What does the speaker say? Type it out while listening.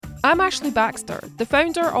I'm Ashley Baxter, the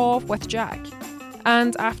founder of With Jack.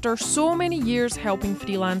 And after so many years helping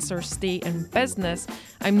freelancers stay in business,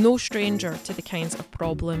 I'm no stranger to the kinds of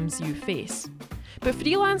problems you face. But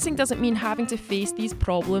freelancing doesn't mean having to face these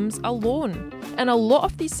problems alone. In a lot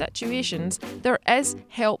of these situations, there is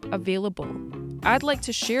help available. I'd like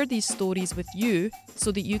to share these stories with you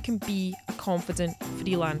so that you can be a confident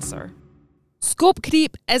freelancer. Scope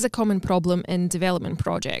creep is a common problem in development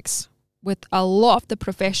projects. With a lot of the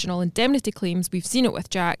professional indemnity claims we've seen it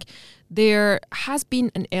with Jack, there has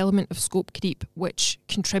been an element of scope creep which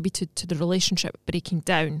contributed to the relationship breaking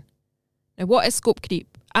down. Now, what is scope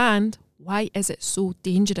creep and why is it so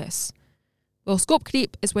dangerous? Well, scope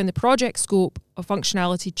creep is when the project scope of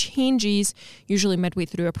functionality changes, usually midway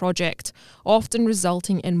through a project, often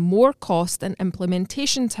resulting in more cost and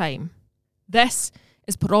implementation time. This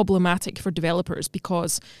is problematic for developers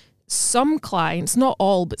because some clients, not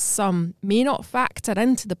all, but some, may not factor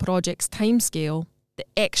into the project's timescale the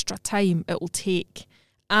extra time it will take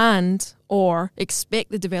and or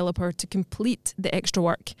expect the developer to complete the extra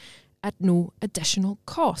work at no additional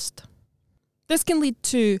cost. This can lead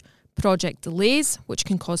to project delays, which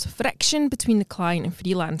can cause friction between the client and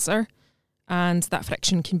freelancer, and that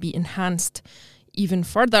friction can be enhanced even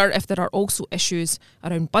further if there are also issues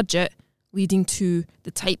around budget, leading to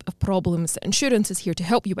the type of problems that insurance is here to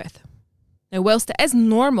help you with. Now, whilst it is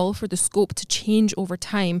normal for the scope to change over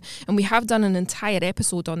time, and we have done an entire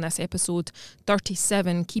episode on this, episode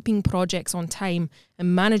 37, Keeping Projects on Time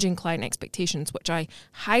and Managing Client Expectations, which I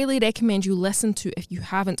highly recommend you listen to if you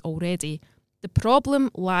haven't already, the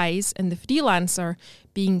problem lies in the freelancer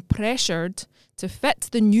being pressured to fit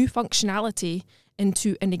the new functionality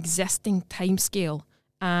into an existing timescale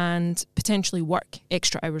and potentially work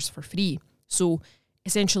extra hours for free. So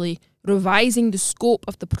essentially revising the scope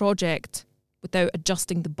of the project without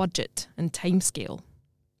adjusting the budget and timescale.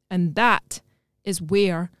 And that is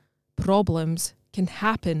where problems can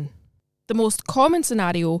happen. The most common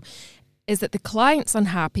scenario is that the client's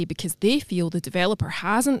unhappy because they feel the developer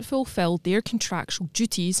hasn't fulfilled their contractual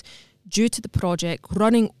duties due to the project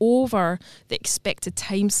running over the expected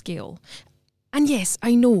timescale. And yes,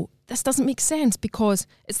 I know this doesn't make sense because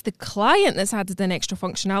it's the client that's added in extra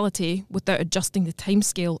functionality without adjusting the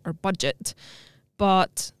timescale or budget.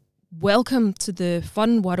 But welcome to the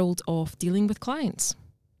fun world of dealing with clients.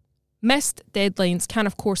 Missed deadlines can,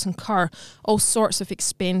 of course, incur all sorts of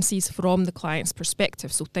expenses from the client's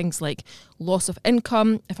perspective. So things like loss of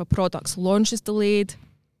income if a product's launch is delayed,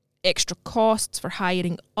 extra costs for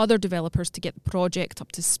hiring other developers to get the project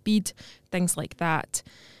up to speed, things like that.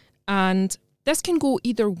 And this can go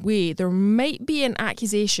either way. There might be an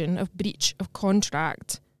accusation of breach of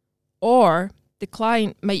contract, or the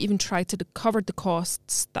client might even try to recover the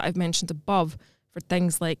costs that I've mentioned above for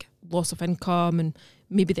things like loss of income and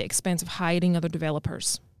maybe the expense of hiring other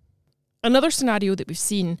developers. Another scenario that we've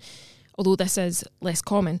seen, although this is less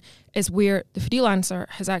common, is where the freelancer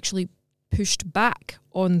has actually pushed back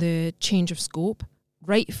on the change of scope,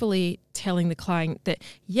 rightfully telling the client that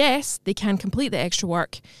yes, they can complete the extra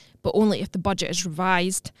work, but only if the budget is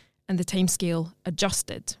revised and the timescale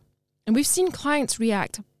adjusted. And we've seen clients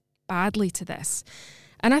react badly to this.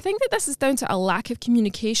 And I think that this is down to a lack of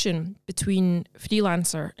communication between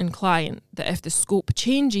freelancer and client, that if the scope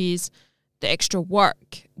changes, the extra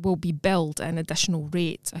work will be billed at an additional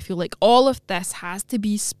rate. I feel like all of this has to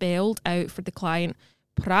be spelled out for the client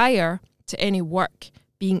prior to any work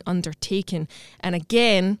being undertaken. And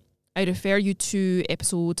again, I refer you to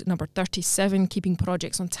episode number 37, Keeping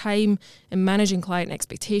Projects on Time and Managing Client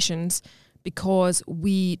Expectations, because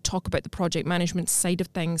we talk about the project management side of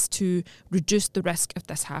things to reduce the risk of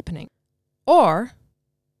this happening. Or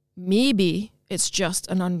maybe it's just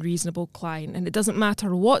an unreasonable client and it doesn't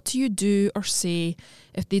matter what you do or say,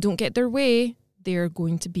 if they don't get their way, they're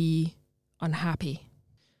going to be unhappy.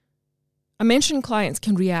 I mentioned clients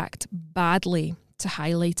can react badly to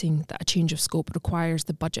highlighting that a change of scope requires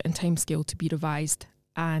the budget and timescale to be revised.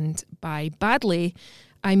 And by badly,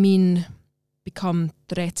 I mean become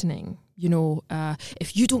threatening.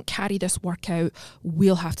 If you don't carry this work out,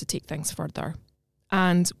 we'll have to take things further.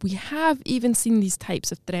 And we have even seen these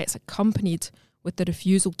types of threats accompanied with the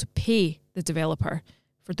refusal to pay the developer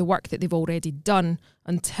for the work that they've already done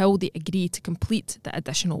until they agree to complete the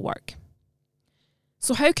additional work.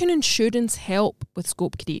 So how can insurance help with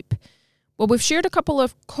scope creep? Well, we've shared a couple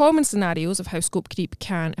of common scenarios of how scope creep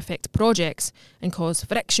can affect projects and cause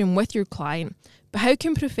friction with your client, but how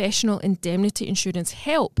can professional indemnity insurance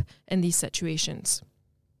help in these situations?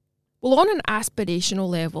 Well, on an aspirational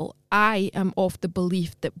level, I am of the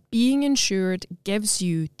belief that being insured gives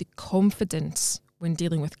you the confidence when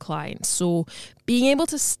dealing with clients. So being able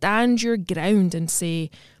to stand your ground and say,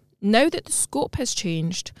 now that the scope has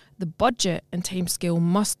changed, the budget and timescale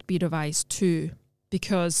must be revised too,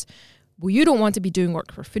 because you don't want to be doing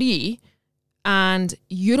work for free, and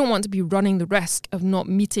you don't want to be running the risk of not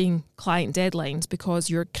meeting client deadlines because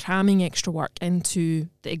you're cramming extra work into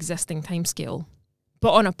the existing timescale.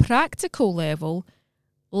 But on a practical level,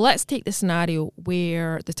 let's take the scenario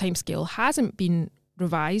where the timescale hasn't been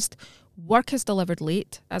revised, work is delivered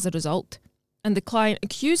late as a result, and the client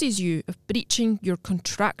accuses you of breaching your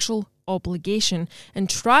contractual obligation and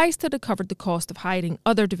tries to recover the cost of hiring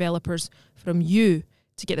other developers from you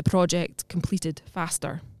to get the project completed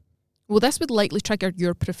faster. Well, this would likely trigger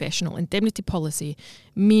your professional indemnity policy,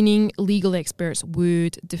 meaning legal experts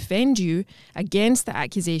would defend you against the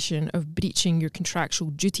accusation of breaching your contractual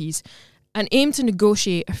duties and aim to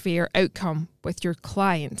negotiate a fair outcome with your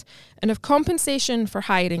client. And if compensation for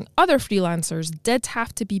hiring other freelancers did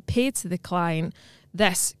have to be paid to the client,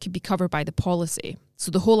 this could be covered by the policy.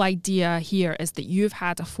 So the whole idea here is that you've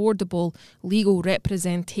had affordable legal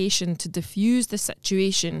representation to diffuse the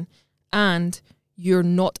situation, and you're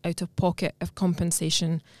not out of pocket if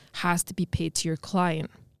compensation has to be paid to your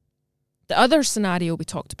client. The other scenario we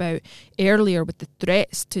talked about earlier with the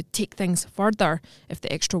threats to take things further if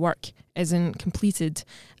the extra work isn't completed,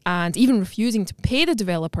 and even refusing to pay the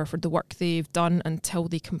developer for the work they've done until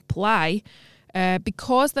they comply,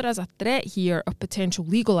 because there is a threat here of potential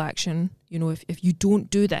legal action. If you don't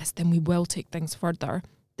do this, then we will take things further.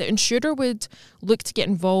 The insurer would look to get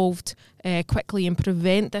involved quickly and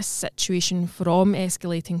prevent this situation from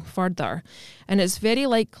escalating further. And it's very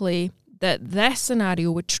likely that this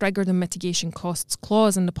scenario would trigger the mitigation costs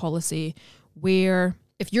clause in the policy, where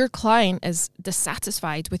if your client is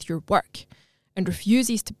dissatisfied with your work and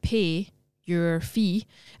refuses to pay your fee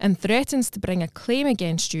and threatens to bring a claim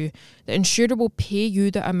against you, the insurer will pay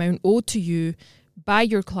you the amount owed to you by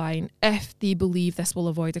your client if they believe this will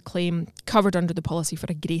avoid a claim covered under the policy for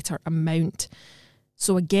a greater amount.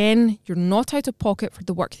 So again, you're not out of pocket for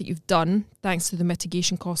the work that you've done thanks to the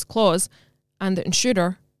mitigation cost clause, and the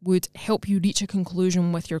insurer would help you reach a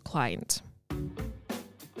conclusion with your client.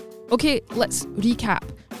 Okay, let's recap.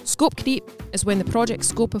 Scope creep is when the project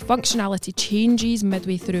scope of functionality changes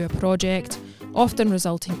midway through a project, often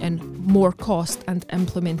resulting in more cost and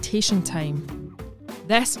implementation time.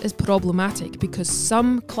 This is problematic because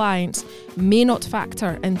some clients may not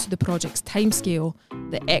factor into the project's timescale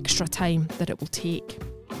the extra time that it will take.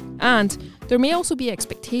 And there may also be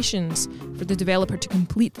expectations for the developer to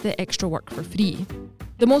complete the extra work for free.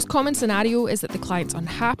 The most common scenario is that the client's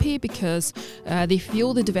unhappy because they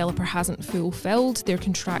feel the developer hasn't fulfilled their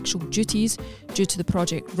contractual duties due to the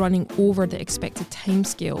project running over the expected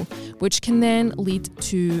timescale, which can then lead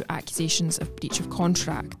to accusations of breach of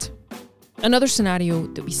contract. Another scenario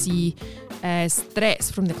that we see is threats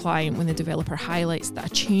from the client when the developer highlights that a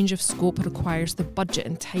change of scope requires the budget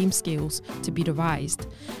and timescales to be revised.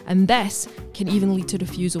 And this can even lead to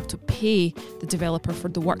refusal to pay the developer for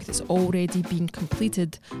the work that's already been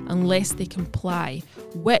completed unless they comply,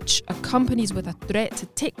 which, accompanies with a threat to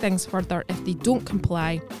take things further if they don't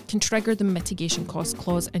comply, can trigger the mitigation cost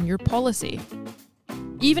clause in your policy.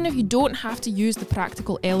 Even if you don't have to use the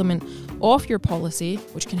practical element of your policy,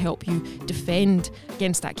 which can help you defend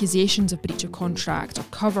against accusations of breach of contract or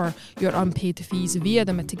cover your unpaid fees via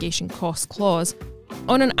the mitigation cost clause,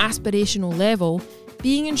 on an aspirational level,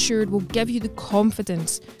 being insured will give you the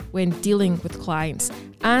confidence when dealing with clients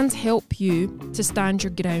and help you to stand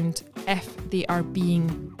your ground if they are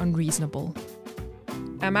being unreasonable.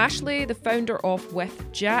 I'm Ashley, the founder of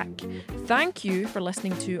With Jack. Thank you for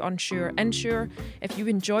listening to Unsure Insure. If you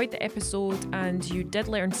enjoyed the episode and you did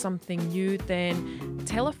learn something new, then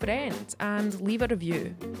tell a friend and leave a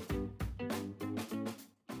review.